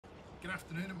Good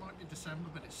afternoon, it might be December,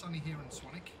 but it's sunny here in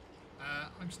Swanwick.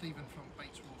 I'm Stephen from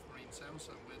Bates Wharf Marine Sales,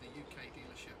 and we're the UK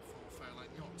dealership for Fairline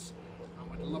Yachts. And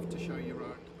we'd love to show you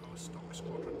around our stock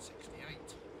Squadron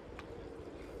 68.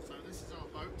 So this is our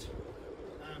boat,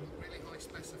 really high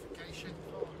specification.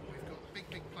 We've got a big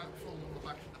platform on the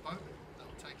back of the boat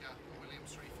that'll take a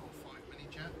Williams 345 mini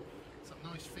jet. Some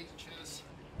nice features,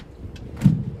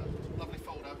 lovely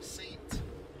fold out seat.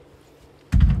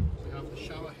 We have the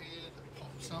shower here that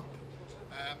pops up.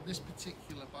 This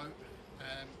particular boat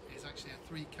is actually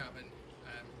a 3-cabin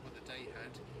with a day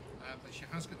head, but she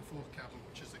has got a 4th cabin,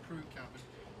 which is the crew cabin,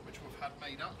 which we've had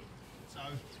made up. So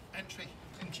entry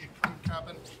into your crew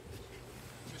cabin,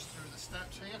 just through the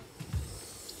steps here,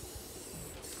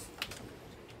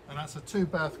 and that's a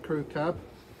 2-bath crew cab.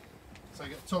 So you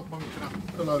get top bunk and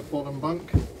a pillow bottom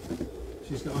bunk.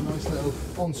 She's got a nice little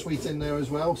ensuite in there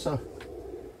as well, so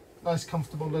nice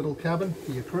comfortable little cabin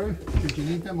for your crew, should you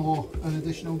need them, or an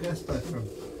additional guest bedroom.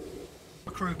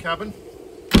 A crew cabin,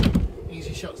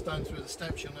 easy shuts down through the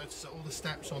steps. You'll notice that all the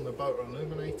steps on the boat are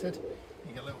illuminated.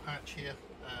 You get a little hatch here,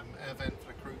 air vent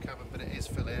for the crew cabin, but it is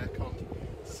full air-conned.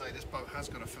 As I say, this boat has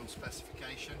got a full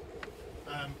specification.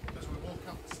 As we walk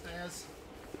up the stairs,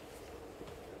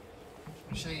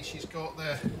 you see she's got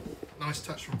the nice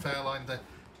touch from Fairline,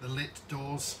 the lit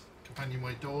doors,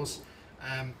 companionway doors.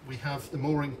 We have the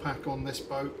mooring pack on this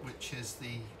boat, which is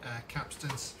the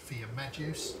capstans for your med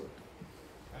use.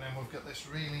 And then we've got this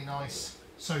really nice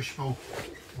sociable,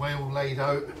 well laid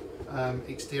out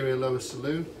exterior lower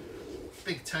saloon.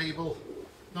 Big table,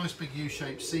 nice big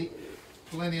U-shaped seat,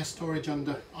 plenty of storage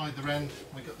under either end.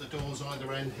 We've got the doors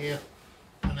either end here,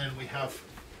 and then we have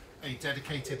a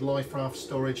dedicated life raft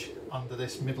storage under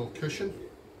this middle cushion.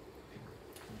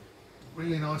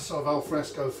 Really nice sort of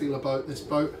alfresco feel about this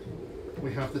boat.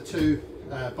 We have the 2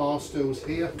 bar stools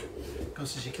here,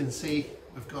 because as you can see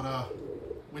we've got our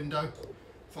window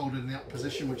folded in the up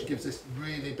position, which gives this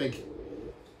really big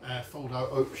fold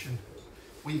out option.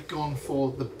 We've gone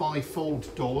for the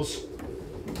bifold doors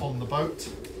on the boat,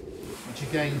 which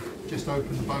again just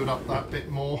open the boat up that bit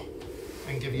more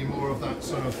and give you more of that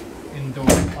sort of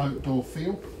indoor outdoor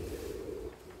feel.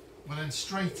 We're then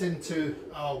straight into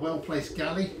our well placed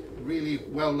galley, really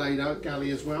well laid out galley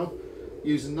as well.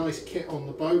 Using nice kit on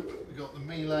the boat. We've got the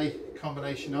Miele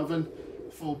combination oven,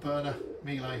 4-burner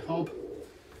Miele hob.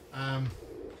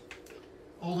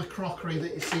 All the crockery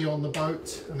that you see on the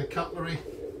boat and the cutlery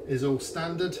is all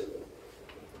standard.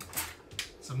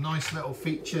 Some nice little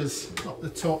features up the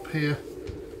top here.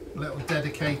 A little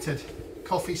dedicated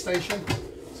coffee station.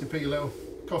 So you put your little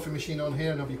coffee machine on here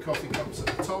and have your coffee cups at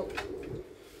the top.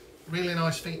 Really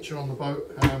nice feature on the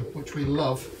boat, which we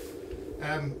love,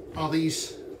 are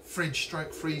these fridge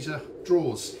stroke freezer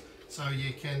drawers. So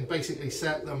you can basically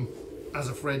set them as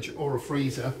a fridge or a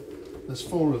freezer. There's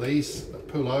 4 of these that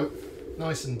pull out,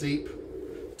 nice and deep.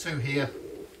 2 here,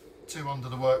 2 under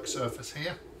the work surface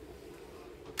here.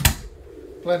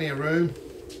 Plenty of room.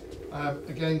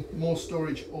 Again, more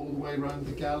storage all the way around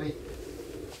the galley.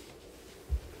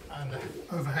 And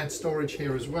overhead storage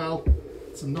here as well.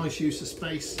 Some nice use of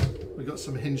space. We've got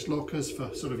some hinged lockers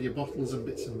for sort of your bottles and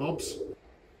bits and bobs.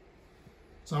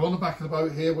 So on the back of the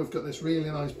boat here we've got this really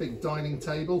nice big dining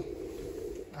table,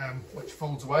 which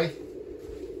folds away.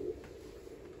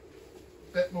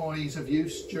 Bit more ease of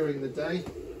use during the day.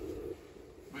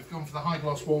 We've gone for the high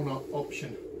gloss walnut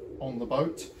option on the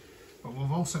boat, but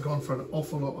we've also gone for an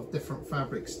awful lot of different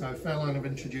fabrics. Now Fairline have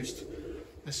introduced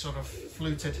this sort of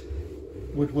fluted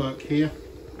woodwork here,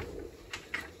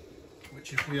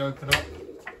 which if we open up,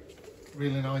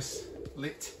 really nice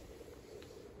lit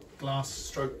glass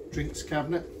stroke drinks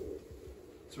cabinet.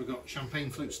 So we've got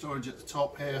champagne flute storage at the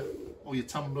top here, all your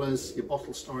tumblers, your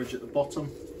bottle storage at the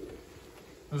bottom.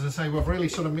 As I say, we've really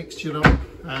sort of mixed it up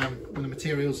with the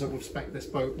materials that we've spec'd this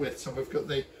boat with. So we've got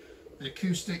the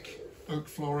acoustic oak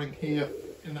flooring here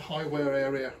in the high wear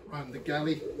area around the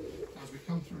galley as we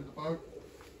come through the boat.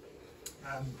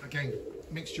 Again,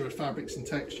 mixture of fabrics and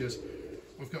textures.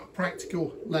 We've got a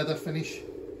practical leather finish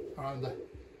around the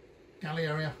galley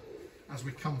area. As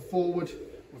we come forward,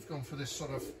 we've gone for this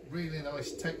sort of really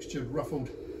nice textured ruffled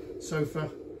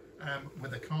sofa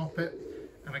with a carpet,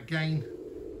 and again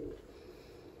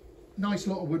nice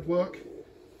lot of woodwork.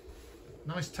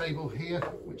 Nice table here,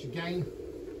 which again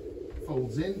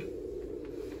folds in.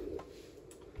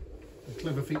 A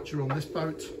clever feature on this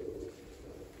boat,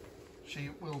 she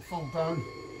will fold down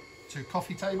to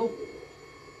coffee table,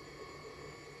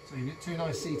 so you get 2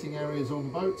 nice seating areas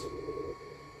on the boat.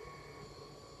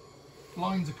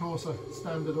 Blinds of course are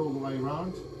standard all the way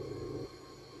around.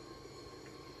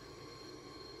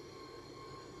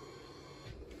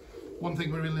 One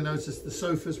thing we really noticed, the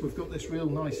sofas, we've got this real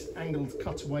nice angled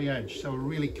cutaway edge, so a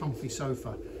really comfy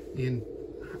sofa. You can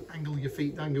angle your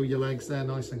feet, angle your legs there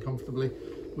nice and comfortably.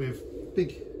 With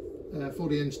big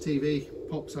 40-inch TV,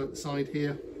 pops out the side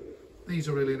here. These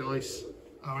are really nice.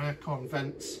 Our aircon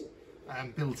vents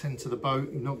built into the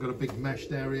boat. You've not got a big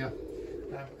meshed area.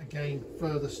 Again,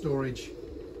 further storage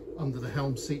under the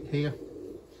helm seat here.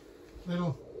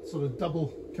 Little sort of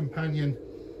double companion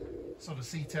sort of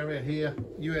seat area here.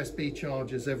 USB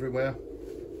chargers everywhere.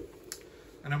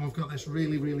 And then we've got this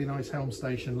really, really nice helm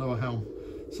station, lower helm.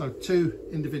 So 2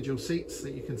 individual seats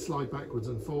that you can slide backwards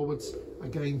and forwards.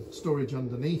 Again, storage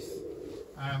underneath.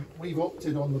 We've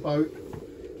opted on the boat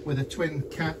with a twin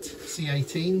cat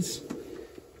C18s,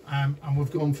 and we've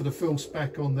gone for the full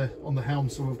spec on the helm.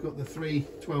 So we've got the 3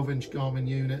 12-inch Garmin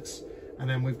units, and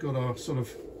then we've got our sort of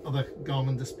other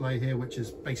Garmin display here, which is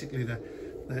basically the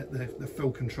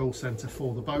full control center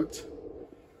for the boat.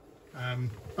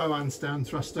 Bow and stern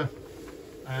thruster,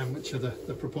 which are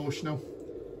the proportional.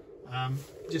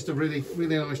 Just a really,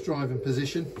 really nice driving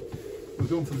position. We've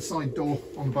gone for the side door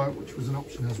on the boat, which was an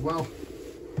option as well.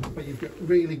 But you've got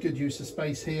really good use of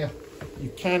space here.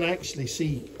 You can actually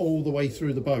see all the way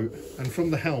through the boat, and from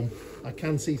the helm I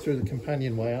can see through the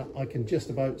companionway. I can just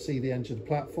about see the edge of the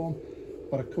platform,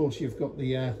 but of course you've got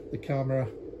the camera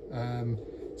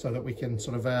so that we can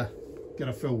sort of get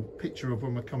a full picture of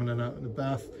when we're coming in and out of the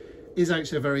bath. It is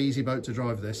actually a very easy boat to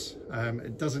drive this.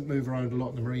 It doesn't move around a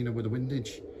lot in the marina with the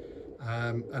windage,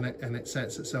 and it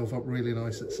sets itself up really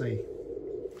nice at sea.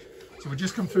 So we've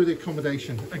just come through the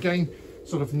accommodation. Again,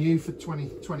 sort of new for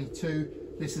 2022.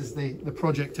 This is the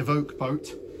Project Evoke boat.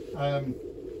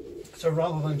 So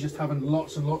rather than just having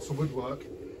lots and lots of woodwork,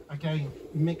 again,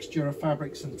 mixture of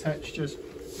fabrics and textures.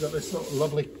 We've got this sort of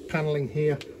lovely panelling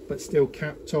here, but still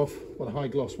capped off with a high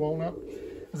gloss walnut.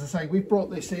 As I say, we've brought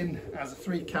this in as a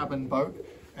 3-cabin boat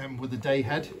with a day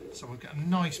head. So we've got a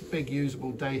nice big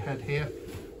usable day head here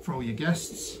for all your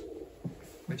guests,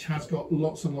 which has got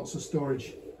lots and lots of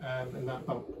storage in that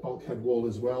bulkhead wall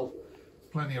as well.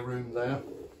 Plenty of room there.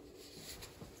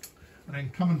 And then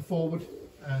coming forward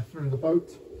through the boat,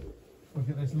 we've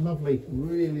got this lovely,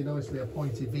 really nicely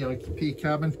appointed VIP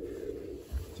cabin.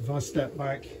 So if I step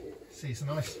back, see it's a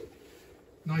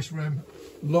nice room,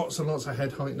 lots and lots of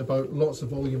head height in the boat, lots of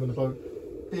volume in the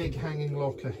boat, big hanging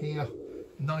locker here,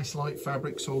 nice light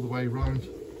fabrics all the way around,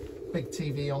 big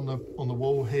TV on the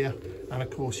wall here, and of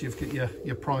course you've got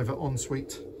your private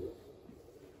ensuite.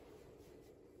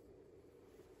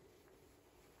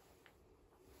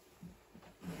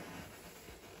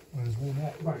 As we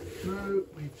walk back through,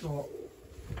 we've got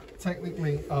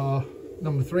technically our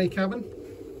number 3 cabin,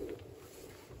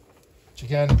 which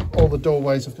again, all the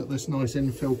doorways have got this nice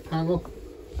infill panel.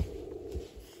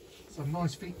 Some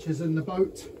nice features in the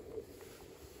boat.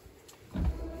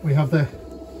 We have the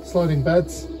sliding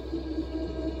beds,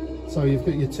 so you've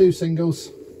got your 2 singles,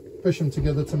 push them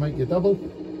together to make your double.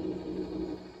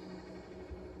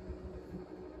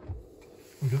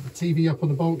 We've got the TV up on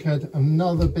the bulkhead,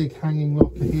 another big hanging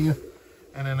locker here,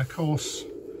 and then of course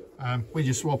we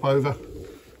just swap over.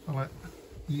 I'll let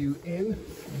you in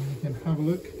and you can have a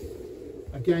look.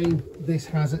 Again, this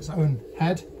has its own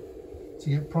head, so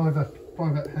you get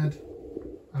private head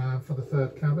for the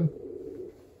 3rd cabin.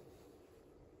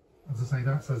 As I say,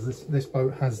 that says this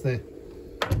boat has the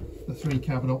 3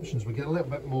 cabin options. We get a little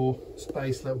bit more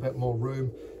space, a little bit more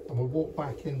room, and we'll walk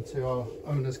back into our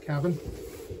owner's cabin.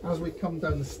 As we come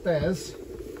down the stairs,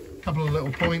 a couple of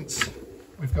little points.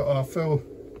 We've got our full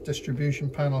distribution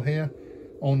panel here,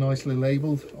 all nicely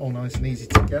labelled, all nice and easy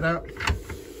to get at.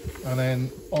 And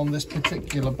then on this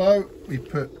particular boat, we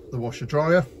put the washer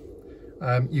dryer.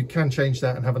 You can change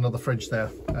that and have another fridge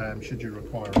there, should you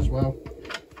require as well.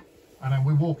 And then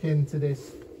we walk into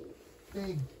this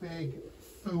big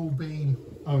full beam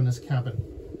owner's cabin.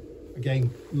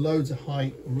 Again, loads of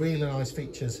height, really nice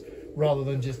features, rather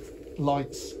than just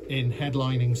lights in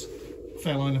headlinings.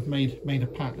 Fairline have made a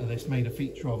pattern of this, made a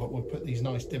feature of it. We'll put these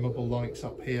nice dimmable lights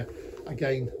up here.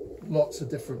 Again, lots of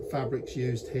different fabrics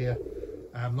used here,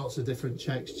 lots of different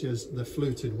textures, the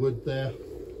fluted wood there.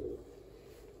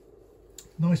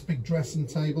 Nice big dressing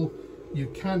table. You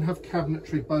can have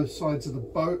cabinetry both sides of the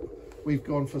boat. We've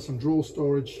gone for some drawer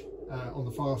storage on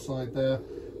the far side there,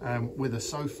 with a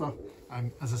sofa.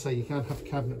 As I say, you can have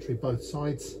cabinetry both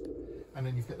sides. And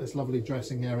then you've got this lovely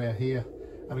dressing area here,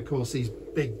 and of course these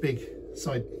big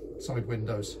side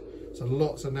windows. So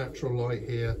lots of natural light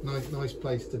here. Nice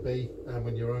place to be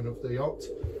when you're owner of the yacht.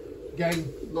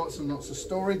 Again, lots and lots of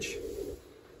storage.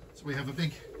 So we have a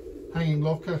big hanging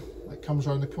locker that comes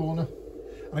around the corner.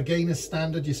 And again, as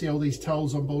standard, you see all these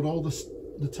towels on board. All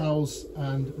the the towels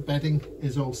and bedding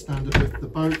is all standard with the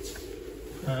boat.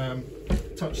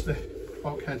 Touch the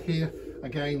bulkhead here,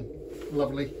 again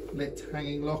lovely lit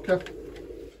hanging locker.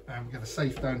 We've got a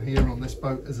safe down here on this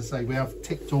boat. As I say, we have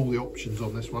ticked all the options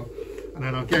on this one. And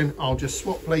then again, I'll just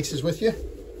swap places with you,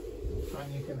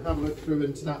 and you can have a look through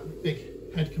into that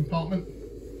big head compartment.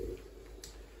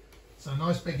 So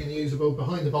nice, big and usable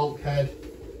behind the bulkhead,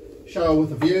 shower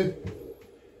with a view.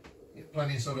 Get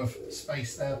plenty of sort of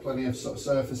space there, plenty of sort of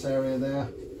surface area there.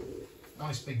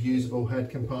 Nice big usable head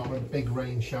compartment, big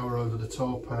rain shower over the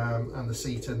top, and the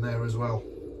seat in there as well.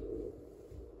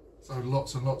 So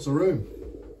lots and lots of room.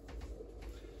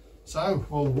 So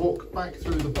we'll walk back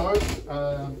through the boat.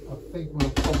 I think we'll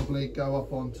probably go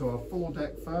up onto our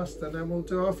foredeck first, and then we'll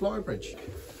do our flybridge.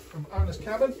 From owner's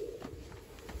cabin,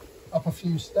 up a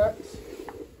few steps.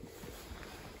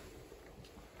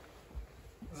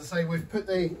 As I say, we've put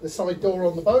the side door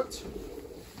on the boat,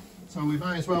 so we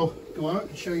may as well go out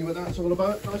and show you what that's all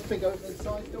about. Nice big opening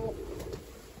side door.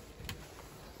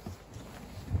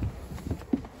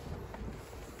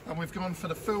 And we've gone for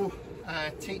the full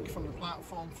teak from the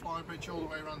platform, flybridge all the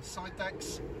way around the side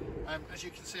decks. As you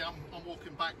can see, I'm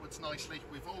walking backwards nicely.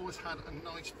 We've always had a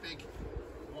nice big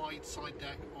wide side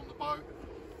deck on the boat,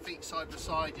 feet side by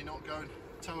side, you're not going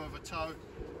toe over toe,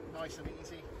 nice and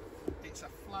easy. It's a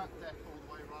flat deck all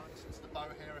the way around since the bow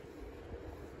here.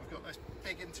 We've got this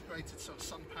big integrated sort of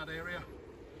sun pad area,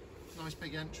 nice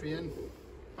big entry in.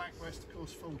 Backrest of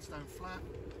course folds down flat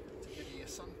to give you your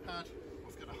sun pad.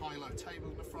 We've got a high-low table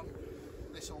in the front.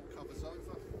 This all covers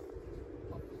over.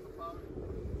 Up with the bow.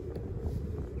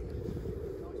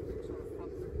 Nice big sort of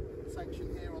front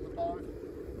section here on the bow.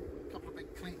 A couple of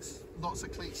big cleats, lots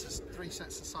of cleats. There's 3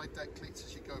 sets of side deck cleats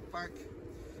as you go back.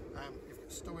 You've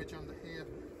got storage under here.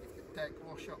 You've got deck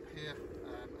wash up here,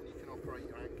 and you can operate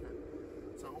your anchor.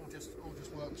 So all just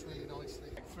works really nicely.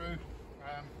 Through,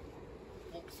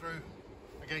 walk through.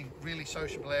 Again, really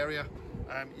sociable area.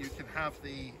 You can have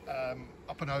the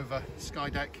up and over sky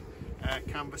deck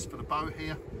canvas for the bow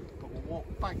here, but we'll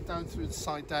walk back down through the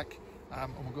side deck,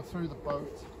 and we'll go through the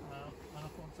boat and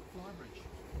up onto the flybridge.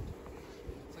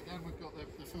 So again, we've got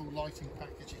the full lighting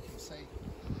package, you can see.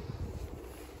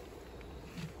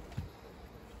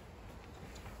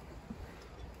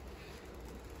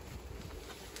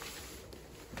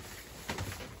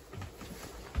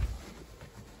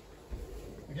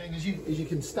 Again, as you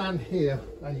can stand here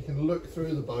and you can look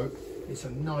through the boat, it's a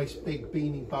nice big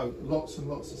beaming boat, lots and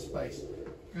lots of space,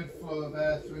 good flow of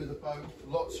air through the boat,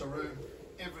 lots of room,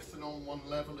 everything on one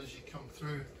level as you come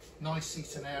through, nice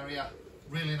seating area,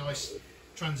 really nice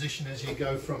transition as you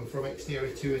go from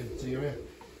exterior to interior.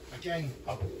 Again,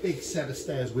 a big set of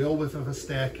stairs. We always have a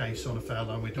staircase on a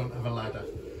Fairline, we don't have a ladder.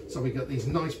 So we've got these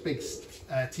nice big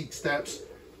teak steps,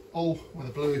 all with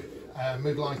a blue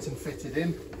mood lighting fitted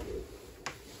in.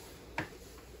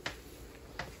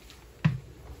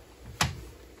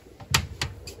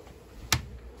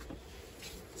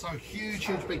 So huge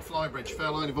big flybridge.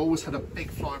 Fairline have always had a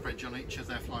big flybridge on each of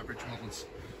their flybridge models.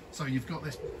 So you've got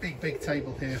this big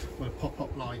table here with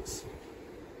pop-up lights.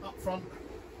 Up front,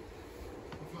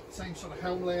 we've got the same sort of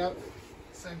helm layout,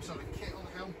 same sort of kit on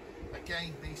the helm.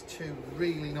 Again, these 2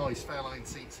 really nice Fairline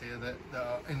seats here that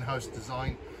are in-house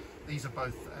design. These are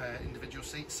both individual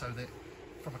seats, so that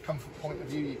from a comfort point of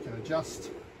view you can adjust.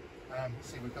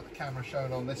 See, we've got the camera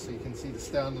shown on this so you can see the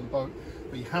stand of the boat,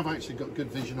 but you have actually got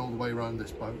good vision all the way around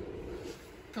this boat.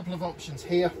 A couple of options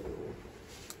here.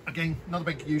 Again, another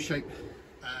big U-shaped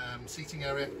seating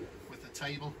area with the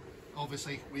table.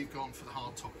 Obviously, we've gone for the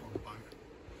hard top on the boat.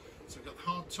 So we've got the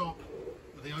hard top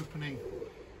with the opening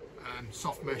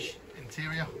soft mesh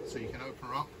interior, so you can open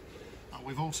her up. And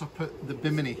we've also put the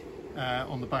bimini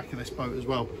on the back of this boat as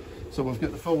well. So we've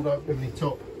got the fold-out bimini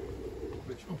top,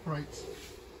 which operates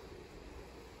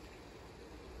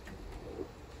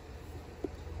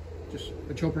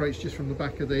just from the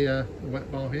back of the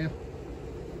wet bar here.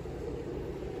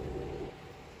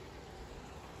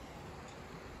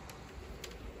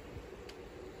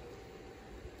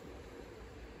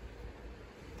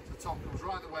 The top comes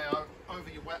right the way out over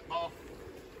your wet bar,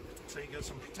 so you get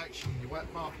some protection in your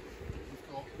wet bar.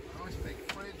 We've got a nice big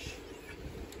fridge,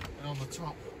 and on the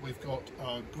top we've got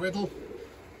our griddle,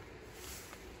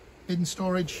 bin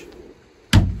storage,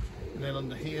 and then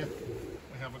under here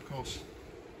we have, of course,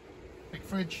 big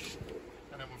fridge,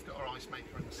 and then we've got our ice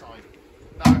maker on the side.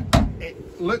 Now,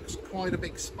 it looks quite a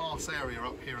big sparse area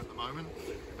up here at the moment,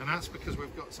 and that's because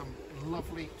we've got some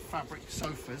lovely fabric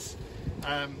sofas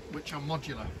which are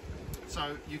modular.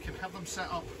 So you can have them set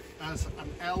up as an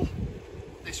L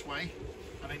this way,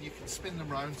 and then you can spin them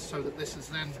round so that this is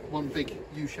then one big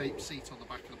U-shaped seat on the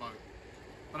back of the boat.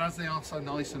 But as they are so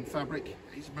nice and fabric,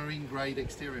 it's marine grade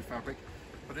exterior fabric.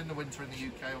 But in the winter in the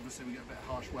UK, obviously we get a bit of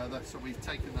harsh weather, so we've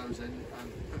taken those in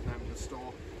and put them in the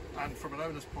store. And from an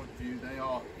owner's point of view, they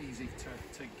are easy to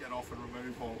get off and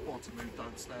remove or to move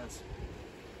downstairs.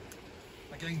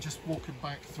 Again, just walking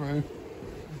back through,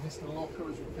 we missed the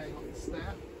locker as we came up the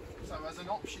stair. So as an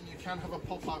option, you can have a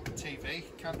pop-out TV,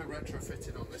 can be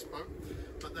retrofitted on this boat.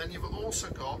 But then you've also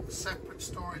got separate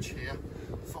storage here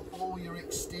for all your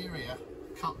exterior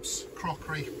cups,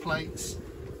 crockery, plates,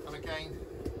 and again,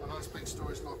 a nice big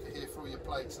storage locker here for all your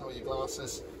plates and all your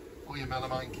glasses, all your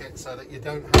melamine kit, so that you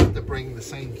don't have to bring the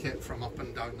same kit from up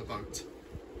and down the boat.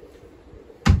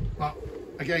 But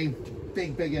again,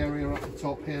 big area up the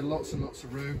top here, lots and lots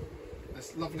of room.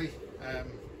 This lovely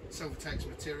Silvertex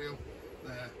material,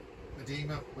 the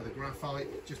Medina with a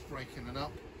graphite, just breaking it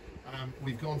up.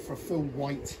 We've gone for a full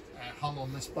white hull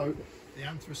on this boat. The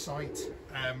anthracite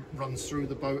runs through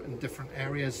the boat in different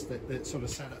areas that sort of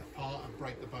set it apart and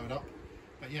break the boat up.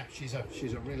 But yeah, she's a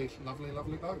really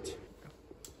lovely boat.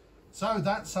 So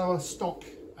that's our stock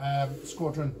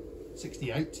Squadron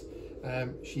 68.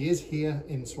 She is here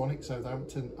in Swanwick,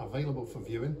 Southampton, available for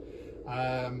viewing.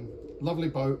 Lovely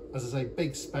boat, as I say,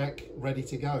 big spec, ready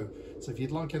to go. So if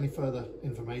you'd like any further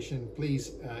information,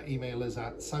 please email us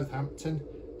at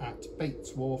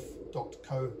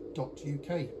southampton@bateswharf.co.uk,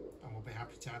 and we'll be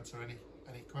happy to answer any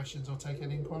questions or take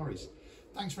any inquiries.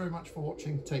 Thanks very much for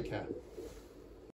watching. Take care.